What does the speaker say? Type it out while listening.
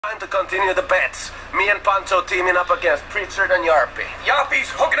Time to continue the bets. Me and Pancho teaming up against Pritchard and Jarppi.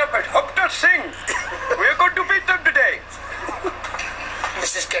 Jarppi's hooking up at Hook That Sing. We're going to beat them today.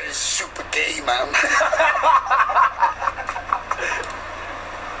 This is getting super gay, man. I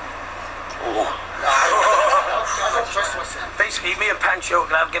don't trust myself. Basically, me and Pancho are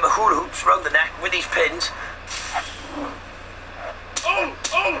going to have a game of hula hoops round the neck with these pins.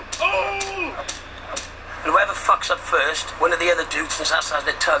 And whoever fucks up first, one of the other Dudesons has to have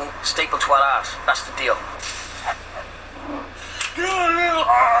their tongue stapled to our ass. That's the deal.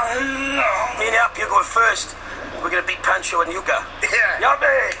 Me and Jarppi are going first. We're going to beat Pancho and Jukka. Yeah.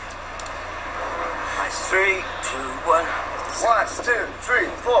 Jarppi! 3, 2, 1. 1, 2, 3,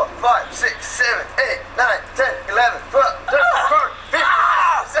 4, 5, 6, 7, 8, 9, 10, 11, 12, 13, 14,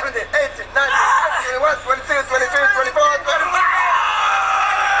 15, 17, 18, 19, 20, 21, 22, 23, 24, 25.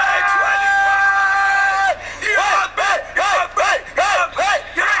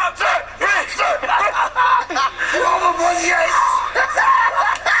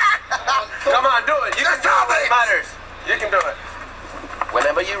 Come on, do it. You can do it when it matters. You can do it.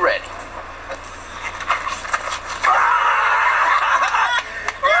 Whenever you're ready.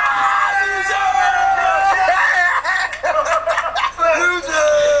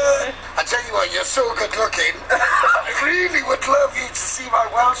 I tell you what, you're so good looking. I really would love you to see my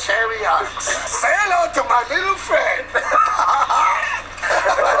Welsh hairy axe. Say hello to my little friend.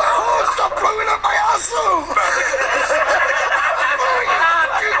 Oh, stop blowing up my asshole.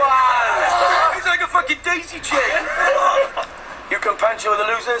 He's like a fucking daisy chain. You can Pancho with the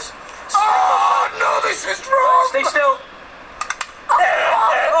losers. Oh, no, this is wrong. Stay still. Oh,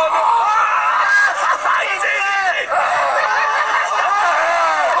 no. He's in it.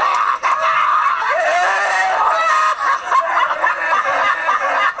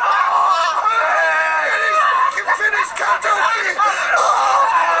 Finish, can't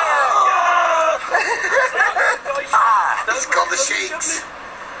He's got the shakes.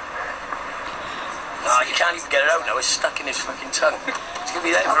 No, you can't even get it out now. It's stuck in his fucking tongue. It's going to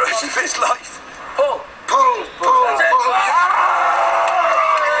be there for the rest of his life. Pull. Pull, pull, That's it. pull.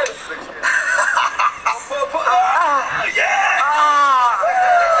 Yeah!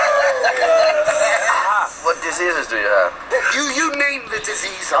 What diseases do you have? You name the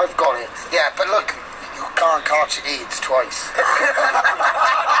disease, I've got it. Yeah, but look, you can't catch AIDS twice.